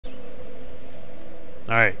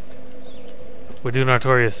Alright. We're doing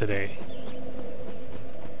Artorias today.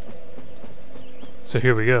 So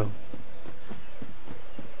here we go.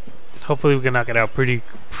 Hopefully we can knock it out pretty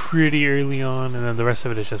early on, and then the rest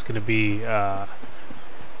of it is just going to be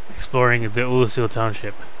exploring the Ulusil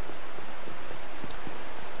Township.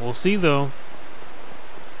 We'll see though.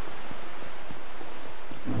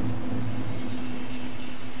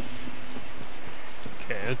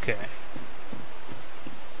 Okay.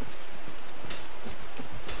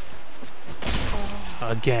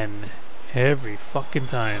 Again. Every fucking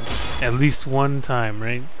time. At least one time,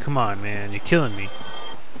 right? Come on, man. You're killing me.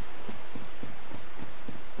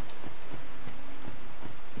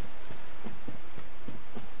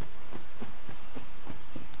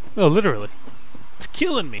 Oh, literally. It's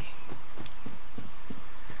killing me.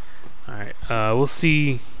 Alright, we'll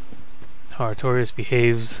see how Artorias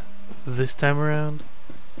behaves this time around.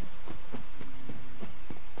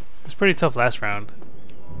 It was pretty tough last round.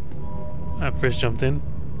 I first jumped in.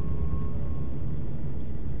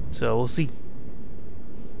 So we'll see.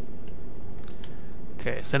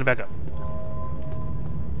 Okay, send it back up.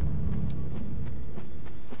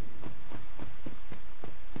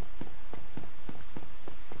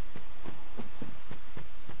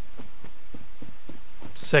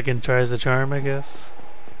 Second tries the charm, I guess.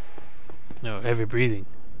 No, heavy breathing.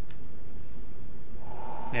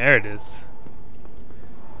 There it is.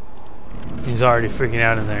 He's already freaking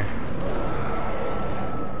out in there.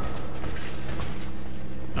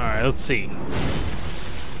 Alright, let's see.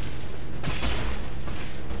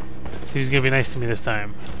 See who's gonna be nice to me this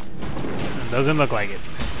time. Doesn't look like it.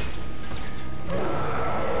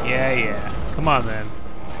 Yeah. Come on, then.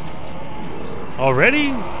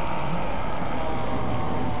 Already?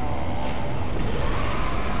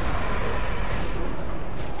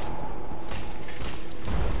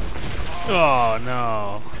 Oh,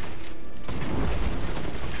 no.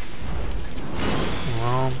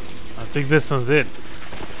 Well, I think this one's it.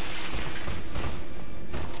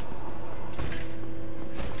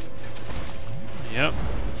 Yep.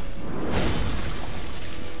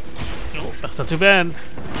 Oh, that's not too bad.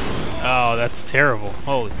 Oh, that's terrible.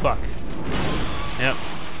 Holy fuck. Yep.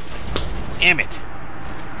 Damn it.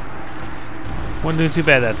 Wasn't doing too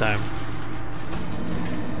bad that time.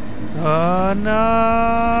 Oh no!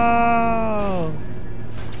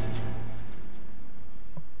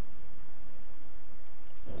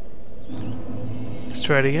 Let's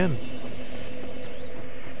try it again.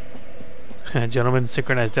 Gentlemen,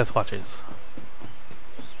 synchronized death watches.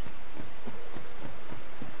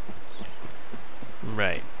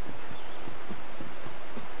 Right.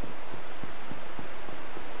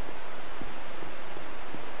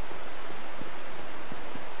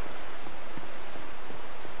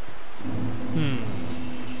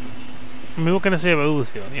 I mean, what can I say about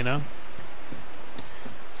Ulusil, you know?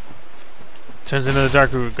 Turns into the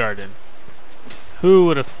Dark Root Garden. Who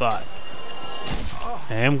would have thought?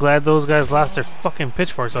 I am glad those guys lost their fucking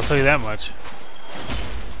pitchforks, I'll tell you that much.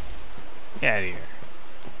 Get out of here.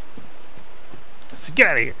 So get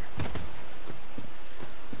out of here.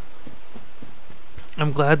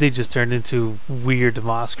 I'm glad they just turned into weird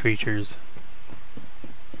moss creatures.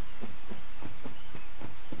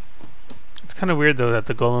 Kind of weird though that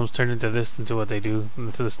the golems turn into what they do,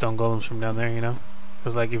 into the stone golems from down there, you know?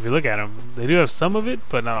 Because like if you look at them, they do have some of it,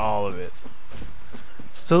 but not all of it.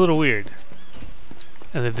 So it's a little weird.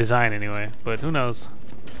 And the design anyway, but who knows?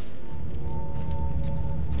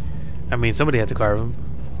 I mean, somebody had to carve them.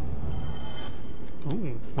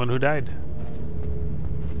 Ooh, one who died.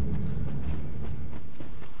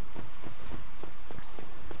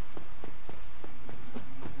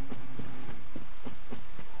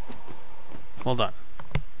 Hold on.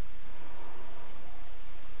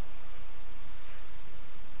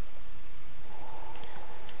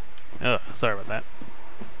 Oh, sorry about that.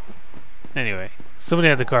 Anyway, somebody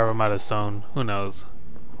had to carve him out of stone. Who knows?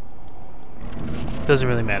 Doesn't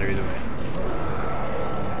really matter either way.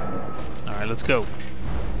 Alright, let's go.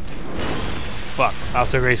 Fuck,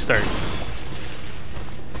 off to a great start.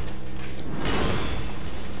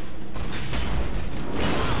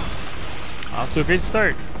 Off to a great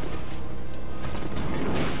start.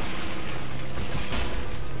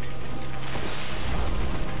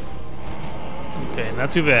 Okay,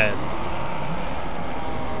 not too bad.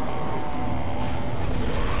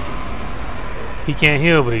 He can't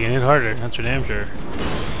heal, but he can hit harder. That's for damn sure.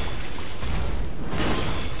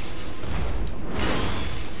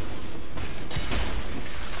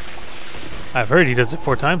 I've heard he does it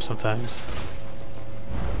 4 times sometimes.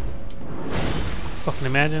 Fucking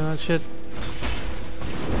imagine that shit.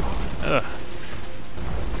 Ugh.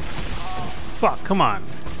 Fuck, come on.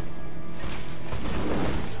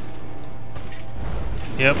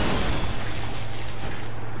 Yep.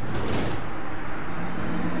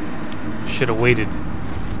 Should have waited.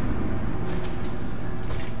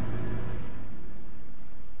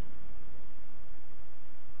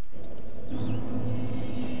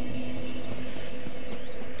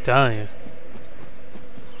 Telling you.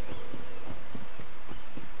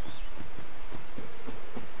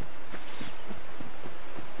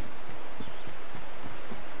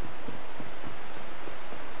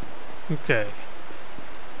 Okay.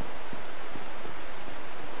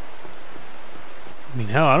 I mean,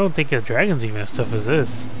 hell, I don't think a dragon's even as tough as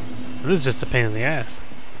this. This is just a pain in the ass.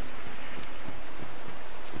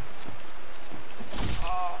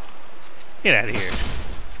 Get out of here.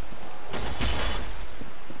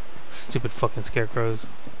 Stupid fucking scarecrows.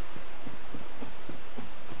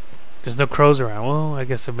 There's no crows around. Well, I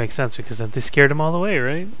guess it makes sense because they scared them all away,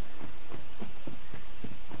 right?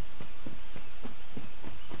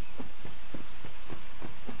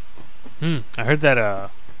 I heard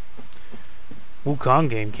that Wukong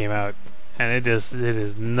game came out, and it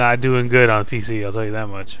is not doing good on PC. I'll tell you that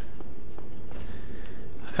much.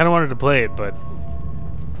 I kind of wanted to play it, but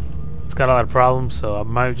it's got a lot of problems, so I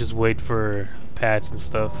might just wait for a patch and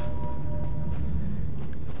stuff.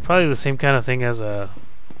 Probably the same kind of thing as a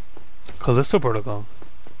Callisto Protocol,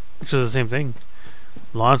 which was the same thing.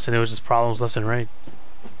 Launched and it was just problems left and right.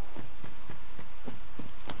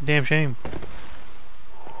 Damn shame.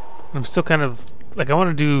 I'm still kind of like, I want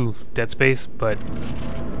to do Dead Space, but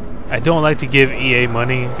I don't like to give EA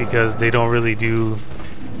money because they don't really do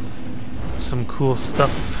some cool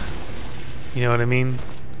stuff. You know what I mean?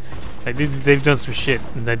 Like they've done some shit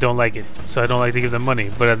and I don't like it, so I don't like to give them money.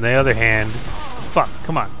 But on the other hand, fuck,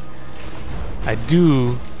 come on. I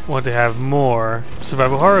do want to have more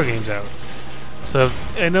survival horror games out. So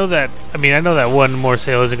I know that. I mean, I know that one more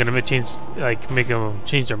sale isn't going to change, like, make them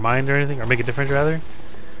change their mind or anything, or make a difference rather.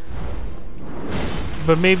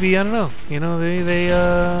 But maybe, I don't know. You know, they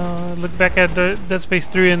look back at Dead Space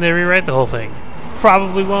 3 and they rewrite the whole thing.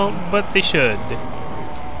 Probably won't, but they should.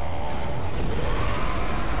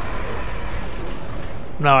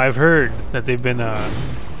 Now I've heard that they've been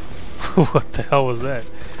what the hell was that?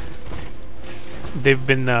 They've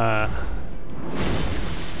been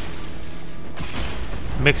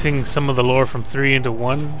mixing some of the lore from 3 into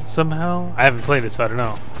 1 somehow. I haven't played it, so I don't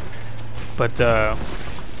know. But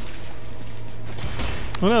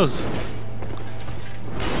who knows?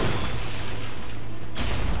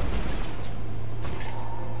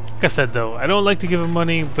 Like I said, though, I don't like to give them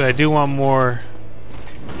money, but I do want more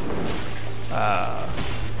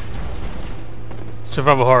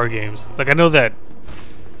survival horror games. Like, I know that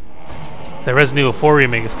the Resident Evil 4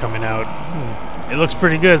 remake is coming out. It looks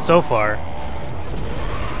pretty good so far.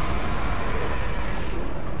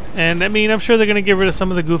 And I mean, I'm sure they're gonna get rid of some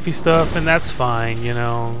of the goofy stuff, and that's fine, you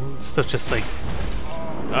know. Stuff just like,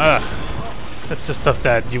 that's just stuff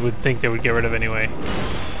that you would think they would get rid of anyway.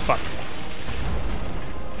 Fuck.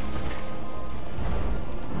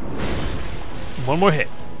 One more hit.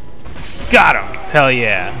 Got him! Hell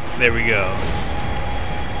yeah. There we go.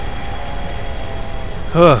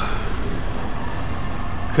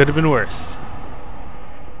 Could have been worse.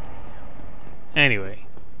 Anyway,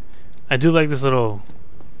 I do like this little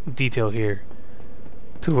detail here,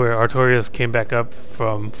 to where Artorias came back up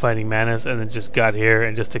from fighting Manus and then just got here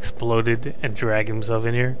and just exploded and dragged himself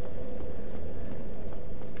in here.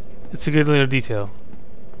 It's a good little detail.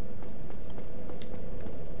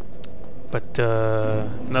 But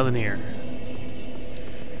nothing here.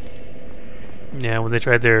 Yeah, when they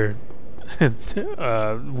tried their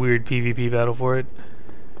weird PvP battle for it,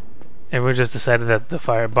 everyone just decided that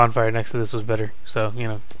the bonfire next to this was better. So, you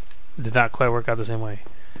know, it did not quite work out the same way.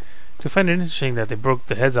 I find it interesting that they broke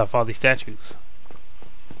the heads off all these statues.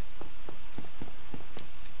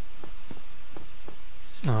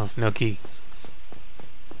 Oh, no key.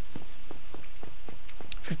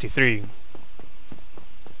 53.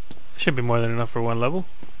 Should be more than enough for one level.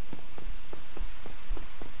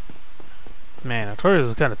 Man, Artorias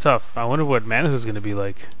is kind of tough. I wonder what Manus is going to be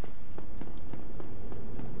like.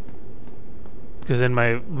 Because in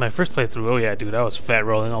my first playthrough, oh yeah, dude, I was fat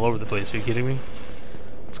rolling all over the place. Are you kidding me?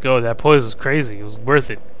 Let's go. That poise was crazy. It was worth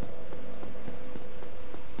it.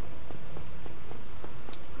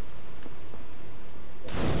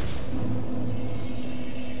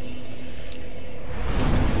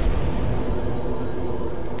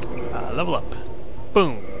 Level up.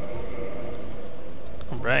 Boom.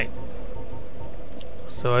 Alright.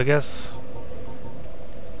 So I guess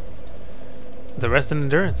the rest in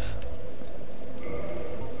endurance.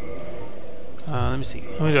 Let me see.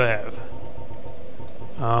 How many do I have?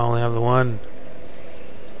 I only have the one.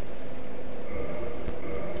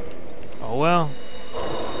 well.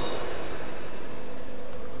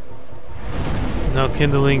 No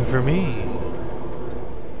kindling for me.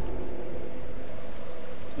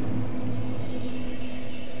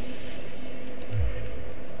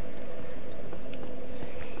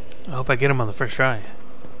 I hope I get him on the first try.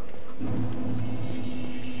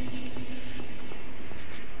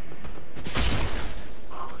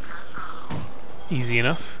 Easy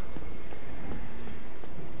enough.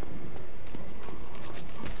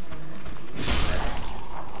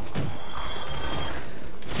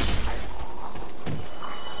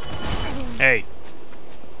 Hey.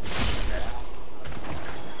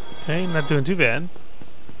 Okay, not doing too bad.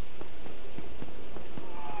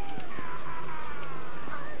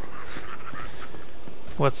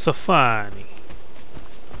 What's so funny?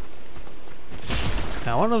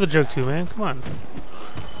 Now, I want another joke too, man. Come on.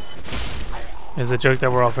 Is the joke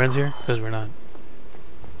that we're all friends here? Because we're not.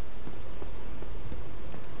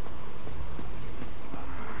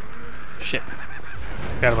 Shit.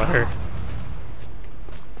 Forgot about her.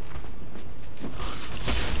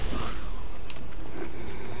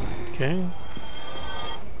 Okay.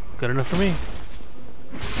 Good enough for me.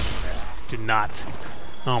 Do not.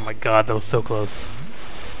 Oh my god, that was so close.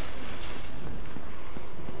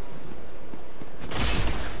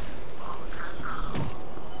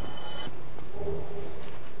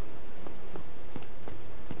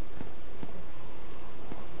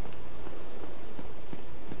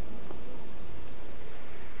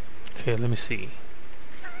 Okay, let me see.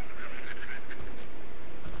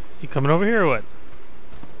 You coming over here or what?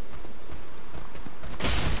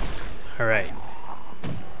 Alright.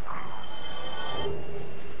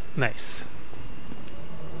 Nice.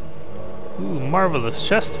 Ooh, marvelous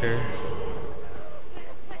Chester.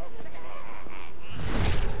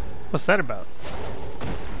 What's that about?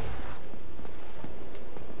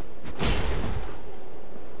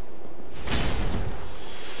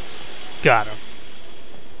 Got him.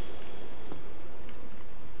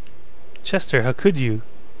 Chester, how could you?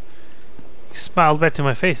 He smiled back to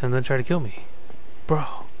my face and then tried to kill me. Bro.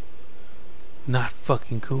 Not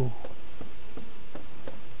fucking cool.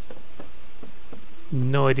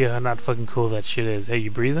 No idea how not fucking cool that shit is. Hey, you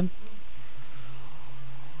breathing?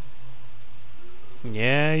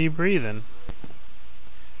 Yeah, you breathing.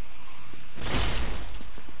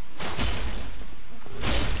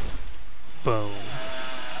 Boom.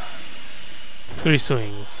 3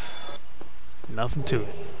 swings. Nothing to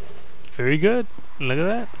it. Very good. Look at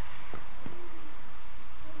that.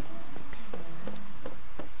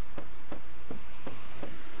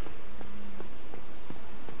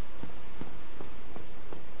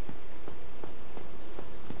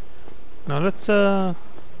 Now let's go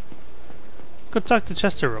talk to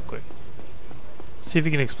Chester real quick. See if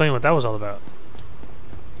he can explain what that was all about.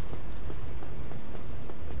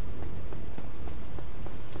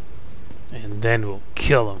 And then we'll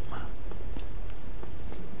kill him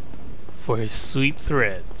for his sweet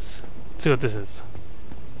threads. Let's see what this is.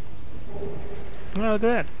 Oh, look at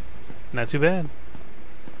that. Not too bad.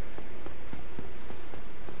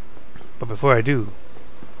 But before I do,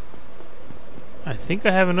 I think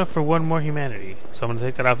I have enough for one more humanity, so I'm going to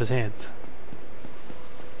take that off his hands.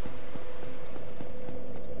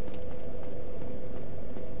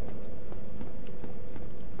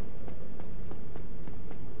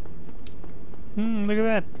 Look at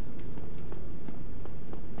that.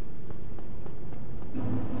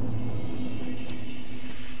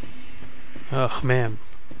 Oh, man.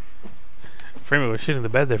 Framey was shitting the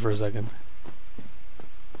bed there for a second.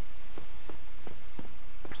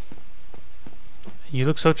 You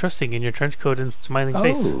look so trusting in your trench coat and smiling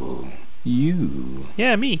face. Oh, you.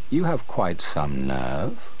 Yeah, me. You have quite some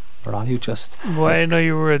nerve. Or are you just thick? Well, I didn't know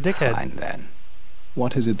you were a dickhead. Fine then.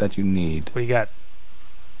 What is it that you need? What do you got?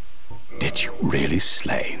 Did you really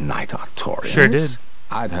slay Knight Artorias? Sure did.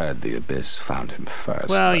 I'd heard the Abyss found him first.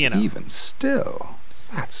 Well, but you know. Even still,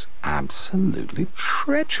 that's absolutely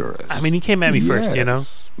treacherous. I mean, he came at me first, you know?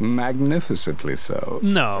 Magnificently so.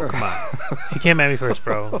 No, come on. He came at me first,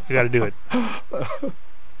 bro. You gotta do it.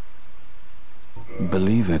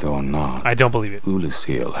 Believe it or not, I don't believe it.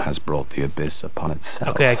 Ulysses has brought the Abyss upon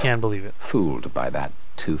itself. Okay, I can believe it. Fooled by that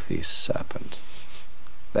toothy serpent.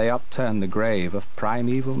 They upturned the grave of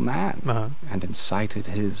primeval man and incited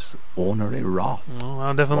his ornery wrath. Well,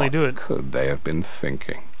 I'll definitely do it. What could they have been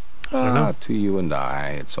thinking? I don't know. To you and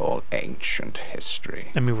I, it's all ancient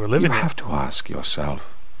history. I mean, we're living You it. have to ask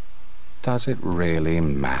yourself, does it really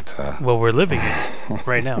matter? Well, we're living it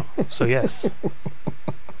right now, so yes.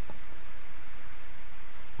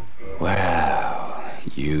 Well,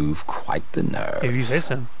 you've quite the nerve. If you say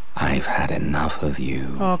so. I've had enough of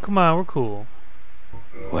you. Oh, come on, we're cool.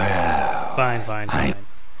 Well, Fine, fine, fine.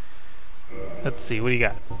 Let's see, what do you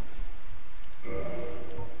got?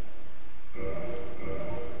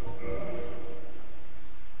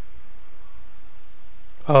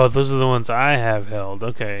 Oh, those are the ones I have held.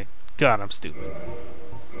 Okay. God, I'm stupid.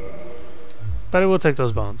 But I will take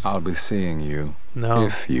those bones. I'll be seeing you. No.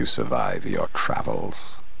 If you survive your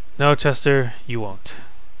travels. No, Chester, you won't.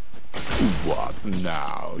 What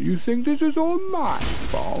now? You think this is all my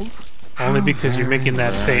fault? Only because you're making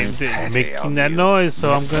that noise,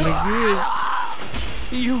 so I'm gonna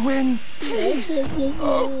get. You win, please.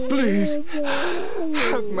 Oh, please.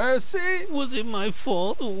 Have mercy. Was it my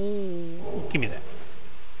fault? Ooh. Give me that.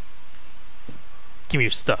 Give me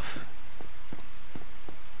your stuff.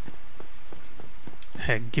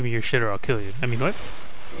 Heck, give me your shit or I'll kill you. I mean, what?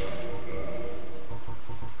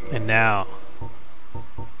 And now,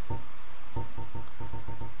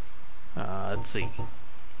 let's see.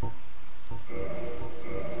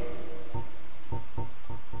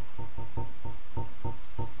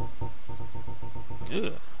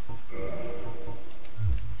 Ugh.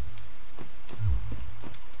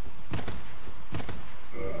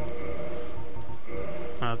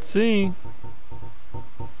 Let's see.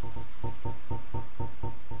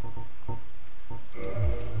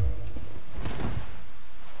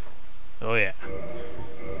 Oh yeah.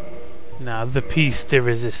 Now the piece de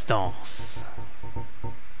resistance.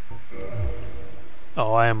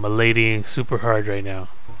 Oh, I am maladying super hard right now.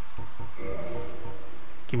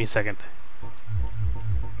 Give me a second.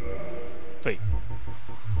 Wait.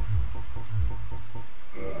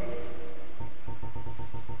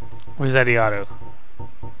 Where's that auto?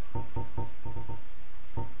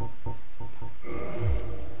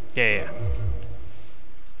 Yeah.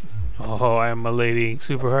 Oh, I am maladying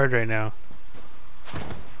super hard right now.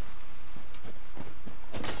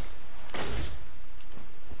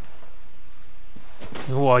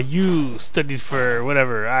 While you studied for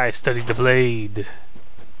whatever, I studied the blade.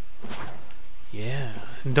 Yeah,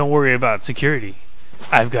 and don't worry about security.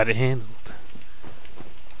 I've got it handled.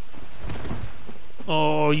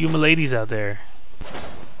 Oh, you miladies out there.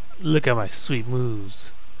 Look at my sweet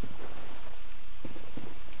moves.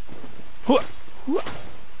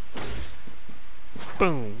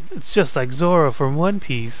 Boom. It's just like Zoro from One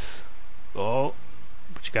Piece. Oh,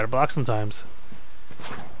 but you gotta block sometimes.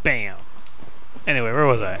 Bam. Anyway, where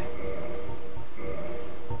was I?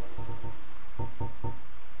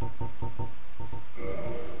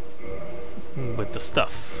 With the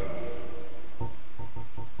stuff.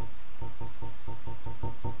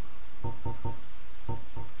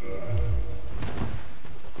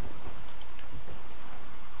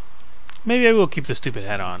 Maybe I will keep the stupid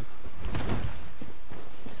hat on.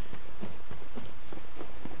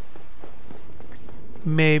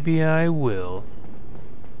 Maybe I will.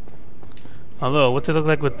 Although, what's it look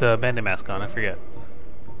like with the bandit mask on? I forget.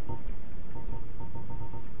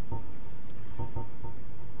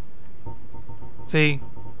 See?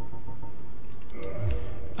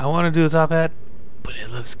 I want to do the top hat, but it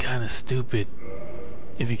looks kind of stupid.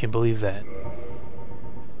 If you can believe that.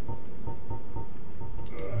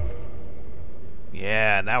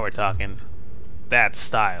 Yeah, now we're talking. That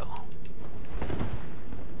style.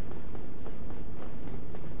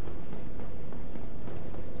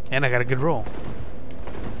 And I got a good roll.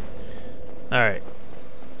 Alright.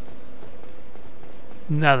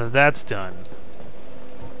 Now that that's done.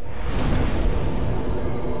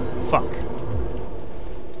 Fuck.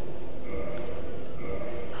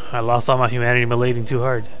 I lost all my humanity malading too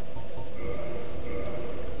hard.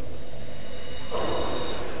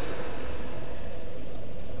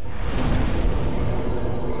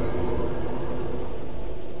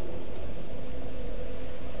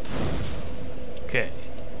 Okay.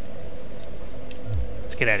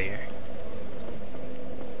 Let's get out of here.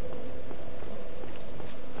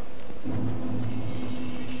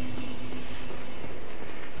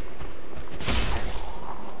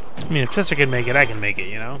 I mean, if Chester can make it, I can make it,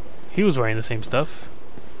 you know? He was wearing the same stuff.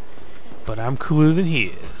 But I'm cooler than he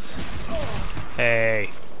is. Hey.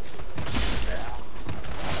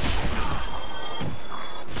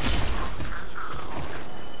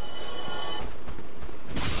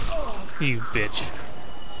 You bitch.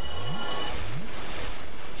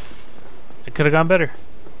 It could have gone better.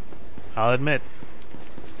 I'll admit.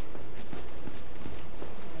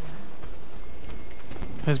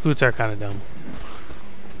 His boots are kind of dumb.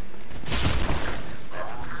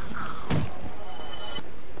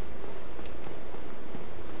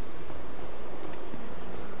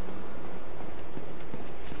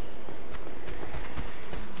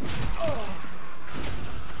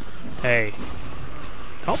 Hey.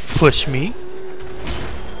 Don't push me.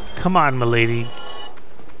 Come on, milady.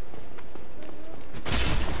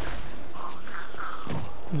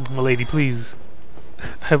 Milady, please.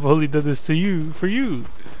 I've only done this to you, for you.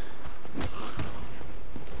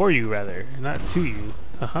 For you, rather, not to you.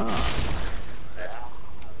 Haha.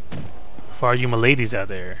 For all you miladies out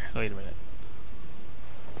there. Wait a minute.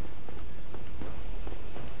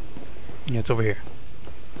 Yeah, it's over here.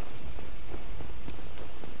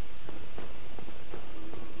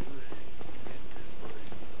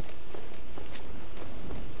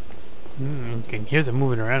 You can hear them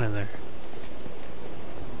moving around in there.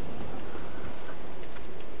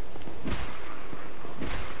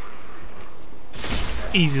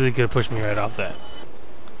 Easily could have pushed me right off that.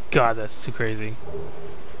 God, that's too crazy.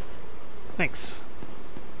 Thanks.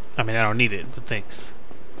 I mean, I don't need it, but thanks.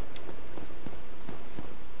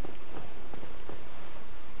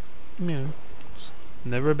 Yeah. It's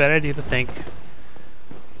never a bad idea to thank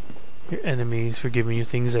your enemies for giving you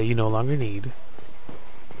things that you no longer need.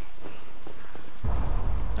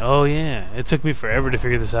 Oh yeah, it took me forever to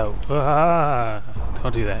figure this out. Ah,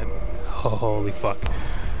 don't do that. Oh, holy fuck.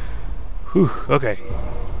 Whew, okay.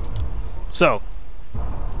 So,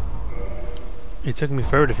 it took me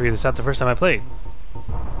forever to figure this out the first time I played.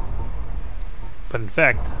 But in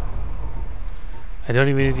fact, I don't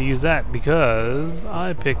even need to use that because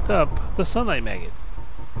I picked up the sunlight maggot.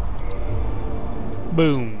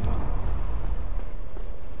 Boom.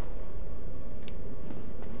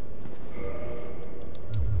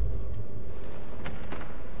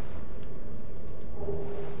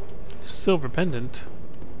 Silver pendant.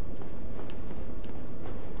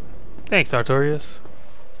 Thanks, Artorias.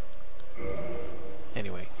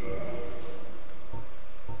 Anyway.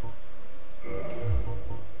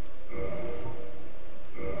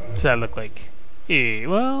 What's that look like? Yeah,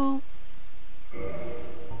 well,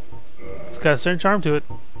 it's got a certain charm to it.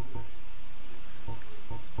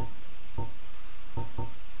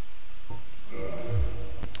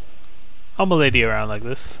 I'll milady around like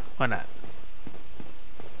this. Why not?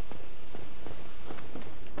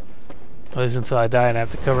 At least until I die and I have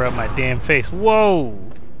to cover up my damn face. Whoa!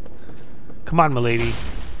 Come on, milady.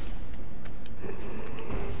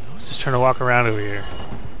 I was just trying to walk around over here.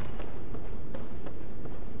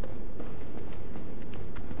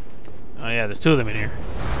 Oh yeah, there's two of them in here.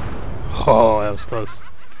 Oh, that was close.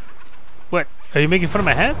 What? Are you making fun of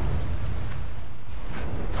my hat?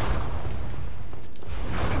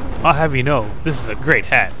 I'll have you know, this is a great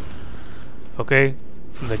hat. Okay?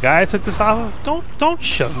 The guy I took this off of, don't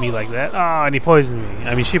shove me like that. Ah, and he poisoned me.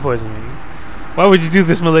 I mean, she poisoned me. Why would you do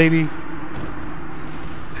this, milady?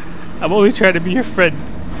 I'm only trying to be your friend.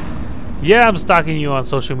 Yeah, I'm stalking you on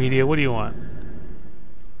social media. What do you want?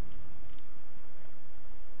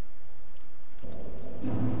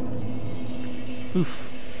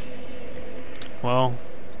 Oof. Well,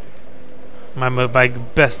 my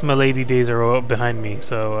best milady days are behind me,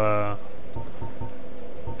 so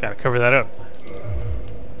gotta cover that up.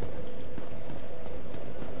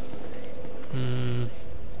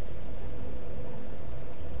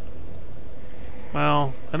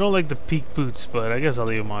 Well, I don't like the peak boots, but I guess I'll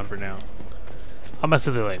leave them on for now. I'll mess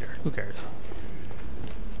with it later. Who cares?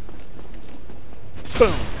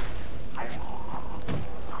 Boom!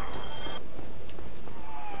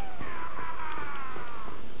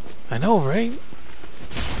 I know, right?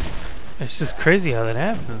 It's just crazy how that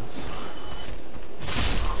happens.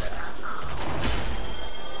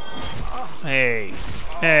 Hey!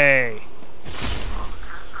 Hey!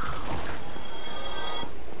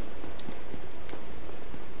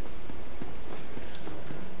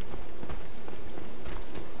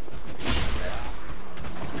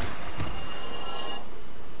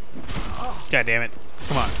 God damn it.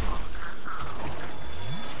 Come on.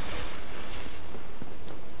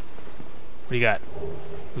 What do you got?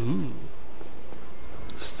 Ooh.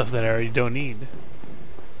 Stuff that I already don't need.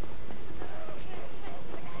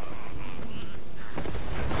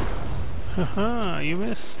 Haha, you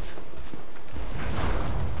missed.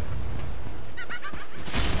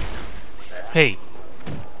 Hey.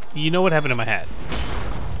 You know what happened to my hat?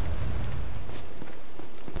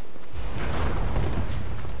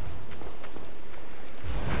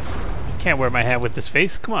 Can't wear my hat with this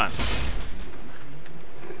face. Come on.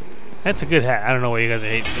 That's a good hat. I don't know why you guys are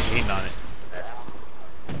hating on it.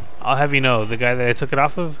 I'll have you know, the guy that I took it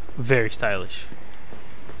off of, very stylish.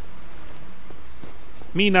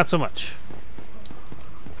 Me, not so much.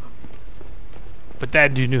 But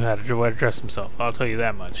that dude knew how to dress himself. I'll tell you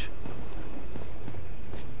that much.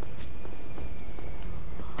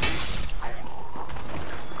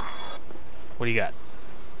 What do you got?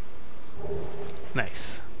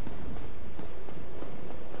 Nice.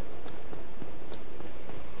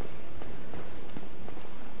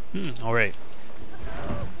 Alright.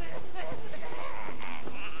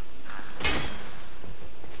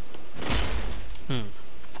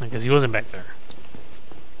 I guess he wasn't back there.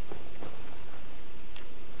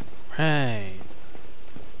 Right.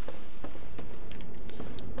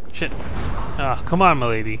 Shit. Ah, come on,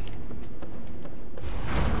 milady.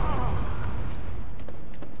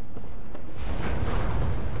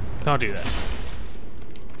 Don't do that.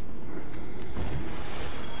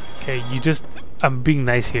 Okay, you just... I'm being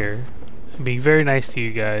nice here. I'm being very nice to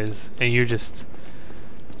you guys, and you're just...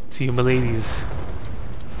 to you miladies.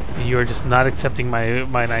 And you are just not accepting my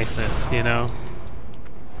niceness, you know?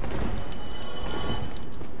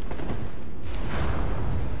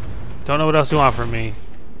 Don't know what else you want from me.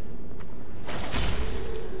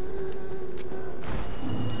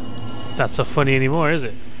 It's not so funny anymore, is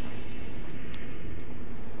it?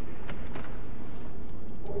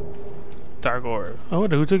 Dark orb. I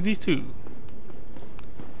wonder who took these two.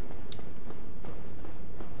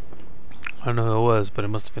 I don't know who it was, but it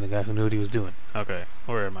must have been a guy who knew what he was doing. Okay,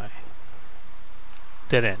 where am I?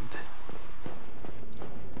 Dead end.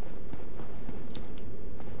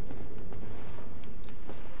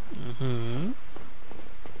 Mm-hmm.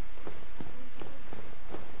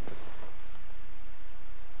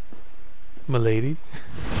 Milady?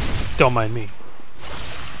 Don't mind me.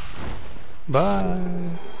 Bye.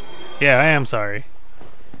 Yeah, I am sorry.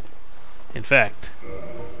 In fact.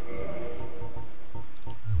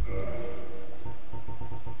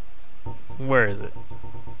 Where is it?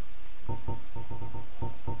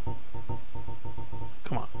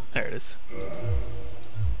 Come on, there it is.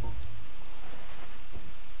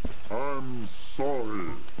 I'm sorry.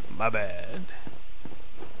 My bad.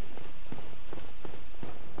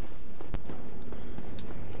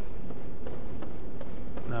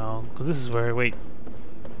 No, because this is where... Wait.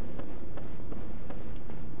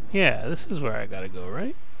 Yeah, this is where I gotta go,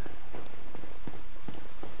 right?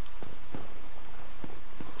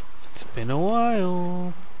 It's been a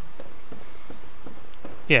while.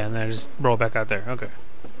 Yeah, and then I just roll back out there. Okay.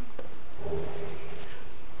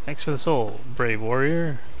 Thanks for the soul, brave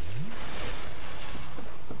warrior.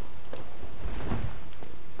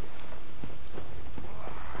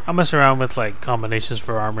 I'll mess around with like combinations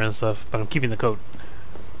for armor and stuff, but I'm keeping the coat.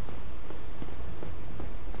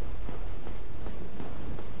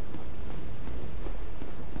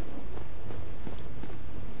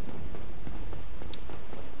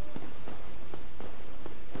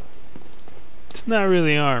 It's not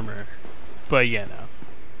really armor, but yeah, no.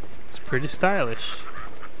 It's pretty stylish.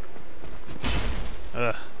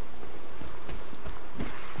 Ugh.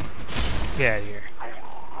 Get out of here.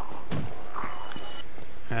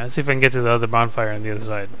 Let's see if I can get to the other bonfire on the other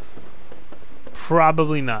side.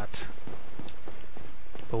 Probably not.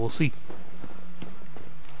 But we'll see.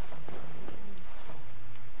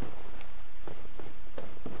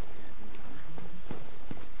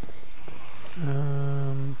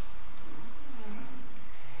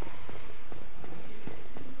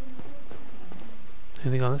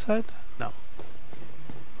 Anything on this side? No.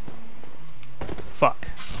 Fuck.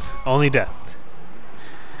 Only death.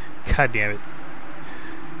 God damn it.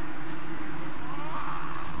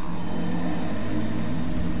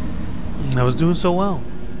 I was doing so well.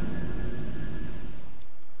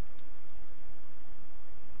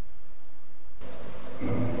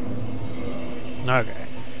 Okay.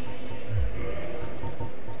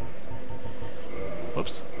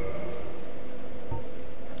 Whoops.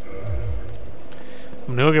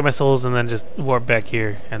 I'm gonna go get my souls and then just warp back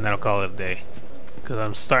here, and then I'll call it a day. Because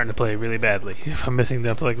I'm starting to play really badly if I'm missing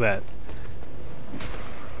them like that.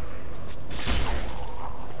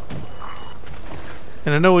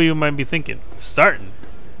 And I know what you might be thinking. Starting.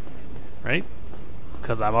 Right?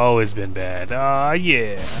 Because I've always been bad. Aw,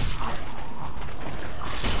 yeah.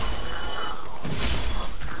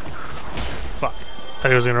 Fuck. Thought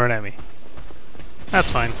he was gonna run at me.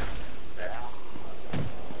 That's fine.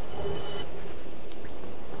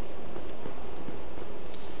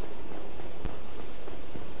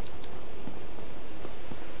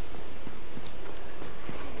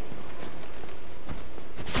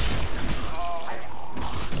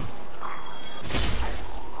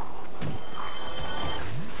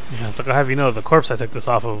 It's like I'll have you know the corpse I took this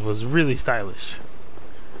off of was really stylish.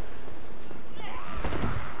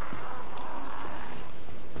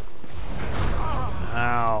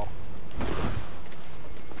 Ow.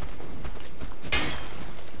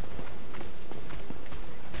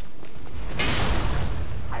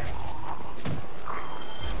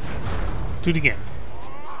 Do it again.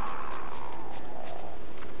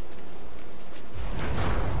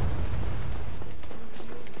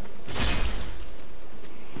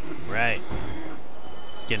 Right.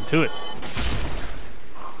 Getting to it.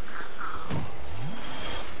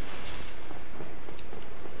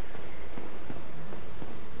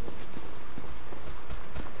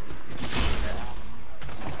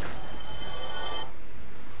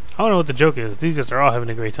 don't know what the joke is. These guys are all having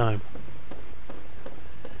a great time.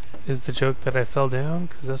 Is the joke that I fell down?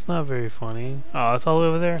 Because that's not very funny. Oh, it's all the way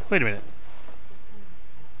over there? Wait a minute.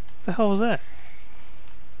 What the hell was that?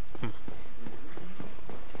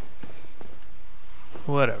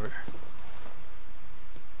 Whatever.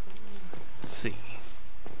 Let's see.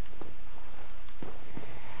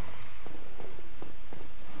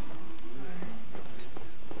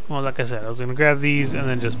 Well, like I said, I was going to grab these and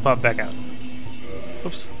then just pop back out.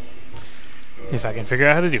 Oops. If I can figure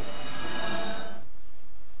out how to do it.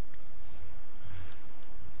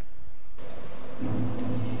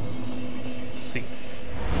 Let's see.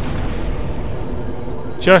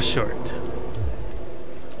 Just short.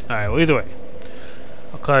 Alright, well, either way.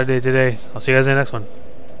 I'll call it a day today. I'll see you guys in the next one.